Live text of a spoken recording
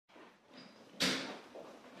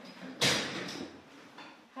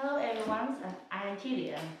everyone, I am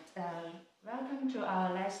Tilly. Welcome to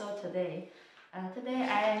our lesson today. Today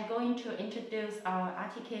I am going to introduce our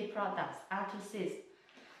RTK products, R26.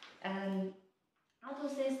 And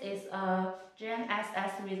R26 is a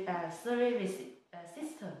GNSS survey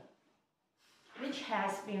system, which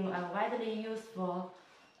has been widely used for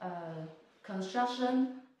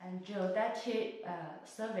construction and geodetic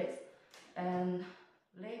surveys and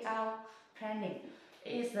layout planning.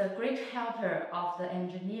 It is a great helper of the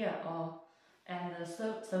engineer and the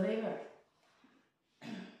surveyor.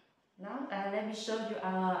 Now let me show you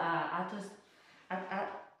our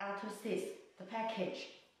R26, the package.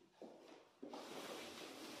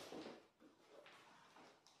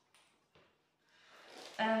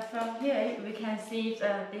 From here we can see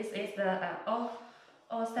this is the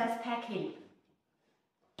all size packing.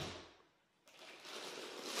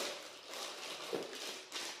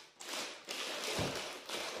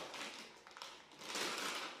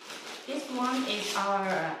 This one is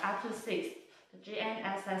our R26, the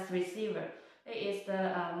GNSS receiver. It is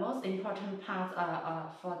the most important part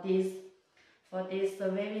for this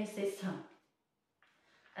surveying system.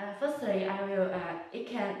 Firstly, it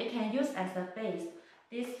can use as a base.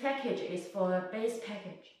 This package is for a base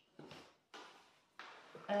package.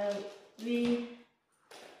 We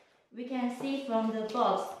can see from the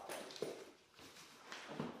box.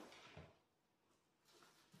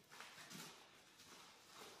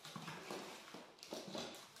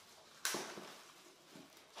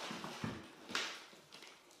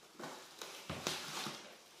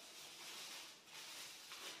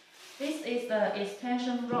 This is the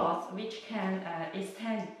extension rod which can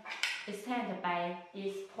extend by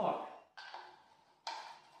this port.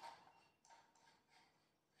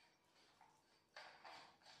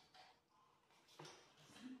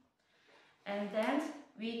 And then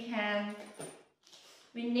we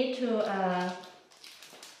need to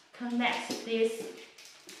connect this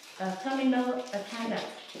terminal antenna.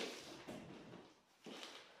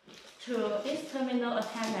 This terminal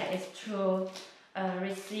antenna is to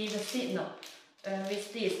receive the signal.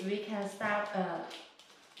 With this, we can start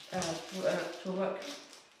to work.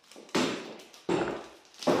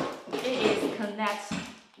 It is connected.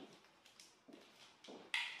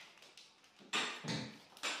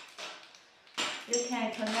 You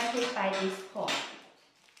can connect it by this port.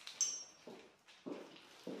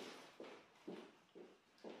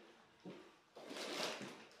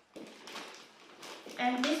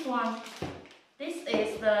 And this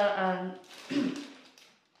is the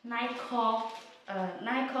night call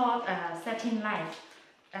setting light.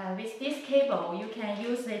 With this cable, you can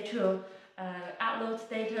use it to upload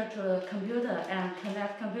data to the computer and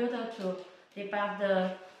connect computer to debug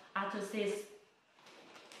the R26.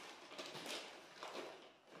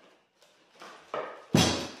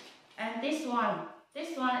 And this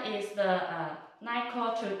one is the night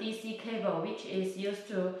call to DC cable, which is used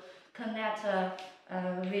to connect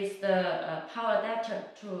with the power adapter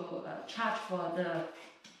to charge for the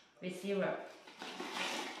receiver.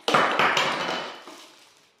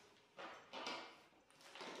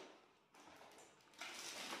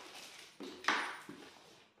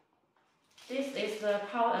 This is the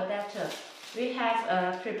power adapter. We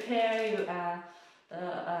have prepared the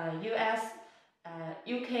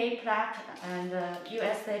UK plug and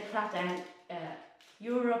USA plug and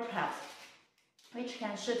Euro plug, which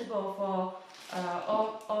can suitable for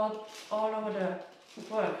all over the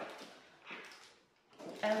world.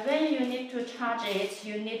 And when you need to charge it,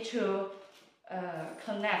 you need to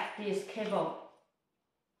connect this cable.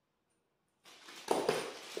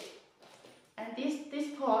 And this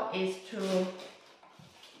port is to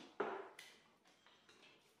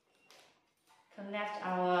connect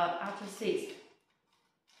our R26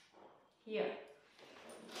 here,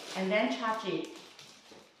 and then charge it.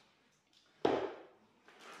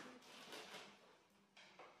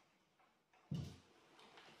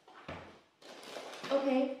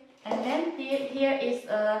 Okay, and then here is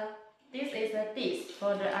this is a disc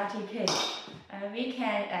for the RTK, and we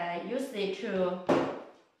can use it to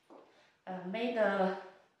make the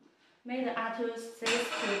R26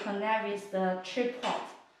 to connect with the tripod,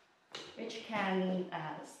 which can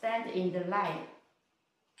stand in the light.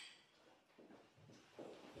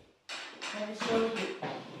 Let me show you.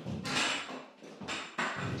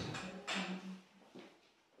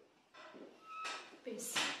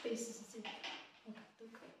 Base 是这个。都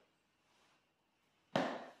可以。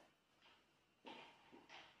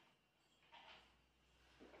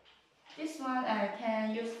This one I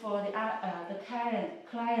can use for the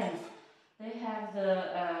clients. They have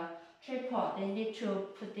the tripod. They need to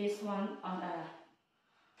put this one on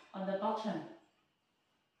the bottom.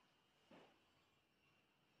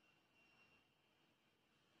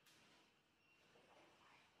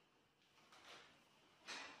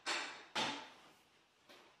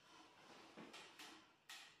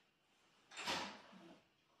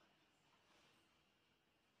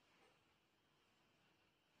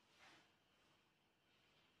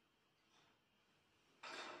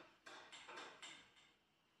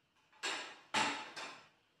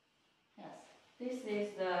 This is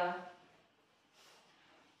the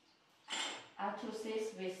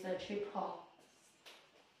R26 with the tripod.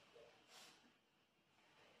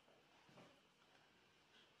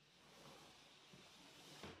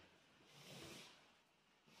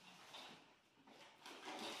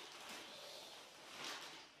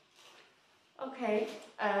 Okay,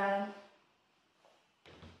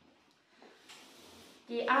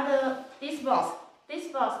 this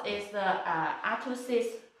box is the R26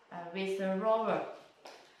 with the rover.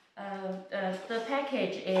 The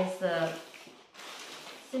package is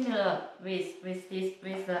similar with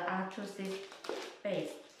the R26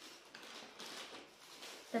 base.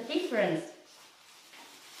 The difference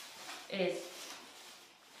is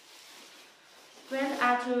when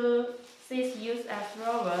R26 used as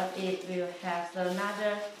rover, it will have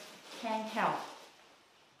another handheld,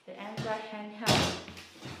 the Android handheld.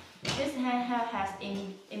 This handheld has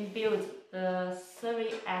inbuilt the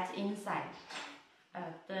survey app inside.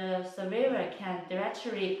 The surveyor can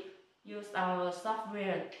directly use our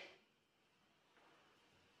software.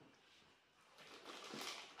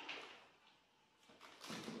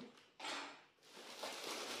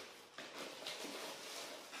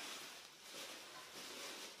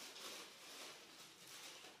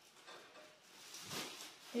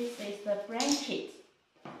 This is the blanket,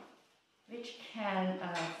 which can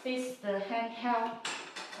fix the handheld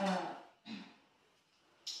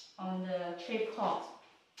on the tripod.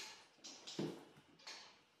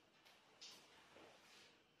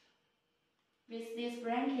 With this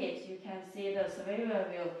blanket, you can see the surveyor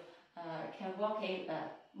will can walk it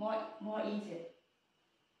more easy.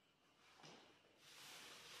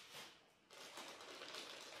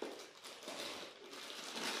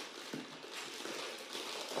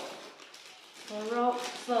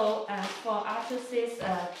 So for R26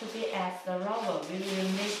 to be as the rover, we will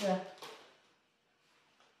need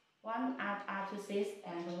one R26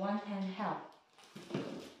 and one handheld.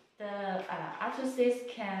 The R26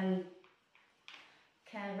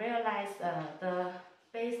 can realize the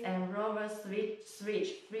base and rover switch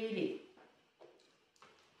freely.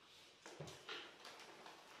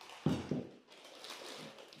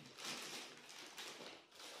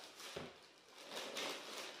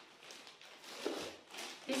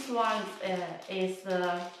 This one is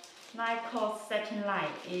 9-core satellite.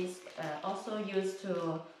 Is also used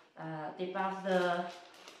to debug the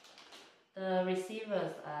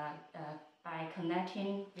receivers by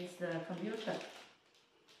connecting with the computer.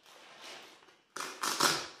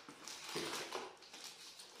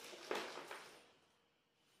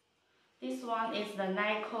 This one is the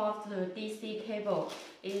 9-core to DC cable.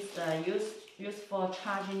 Is used for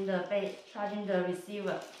charging the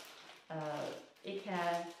receiver. It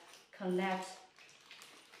can connect.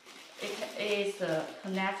 It is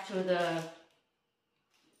connect to the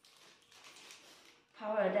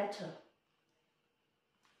power adapter.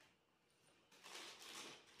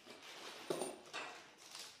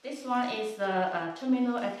 This one is the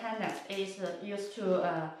terminal antenna. It is used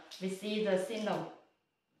to receive the signal.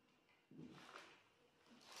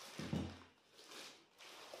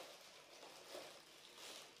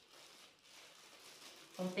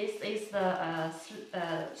 This is the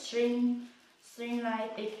string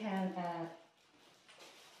light. It can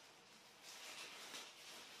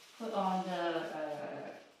put on the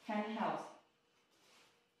handheld.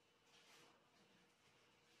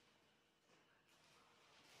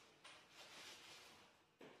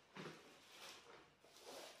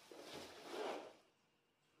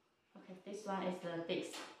 Okay, this one is the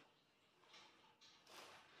disc.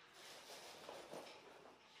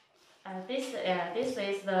 This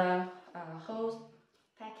is the whole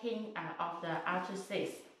packing of the R26.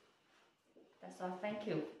 That's all. Thank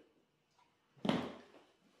you.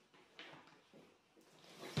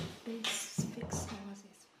 Base fix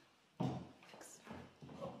analysis. Fix.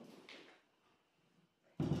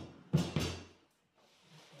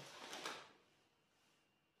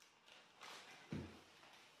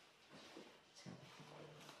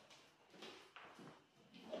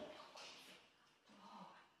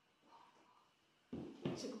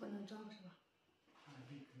 这个不能装是吧？那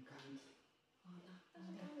根杆子。哦，那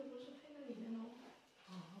杆子不是配在里面喽？哦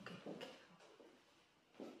 ，OK， 好。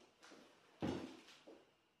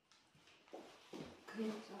可以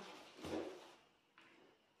是吧？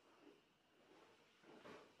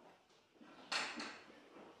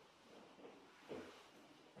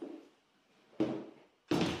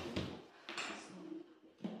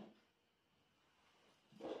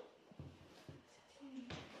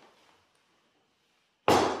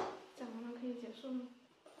讲完了可以结束吗？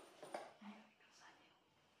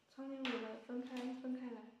苍蝇我的分开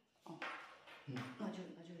来。哦，那就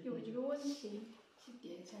有一个问题。就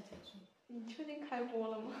点一下结束。你确定开播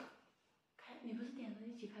了吗？你不是点了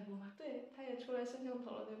一起开播吗？对，它也出来摄像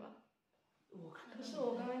头了，对吧？我看到。可是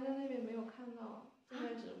我刚才在那边没有看到，正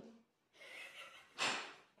在直播。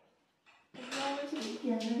我不知道为什么。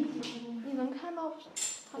点了一起开播吗？你能看到它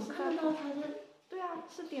是我看到它是。对啊，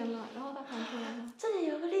是点了，然后它弹出来了。这里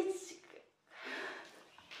有个例子。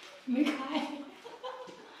没开。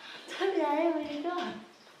这里还有一个。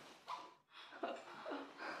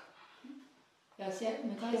要先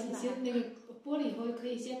没关系，先那个播了以后可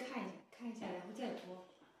以先看一下，然后再播。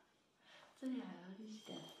这里还有一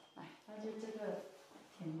些，来，那就这个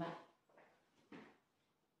填吧。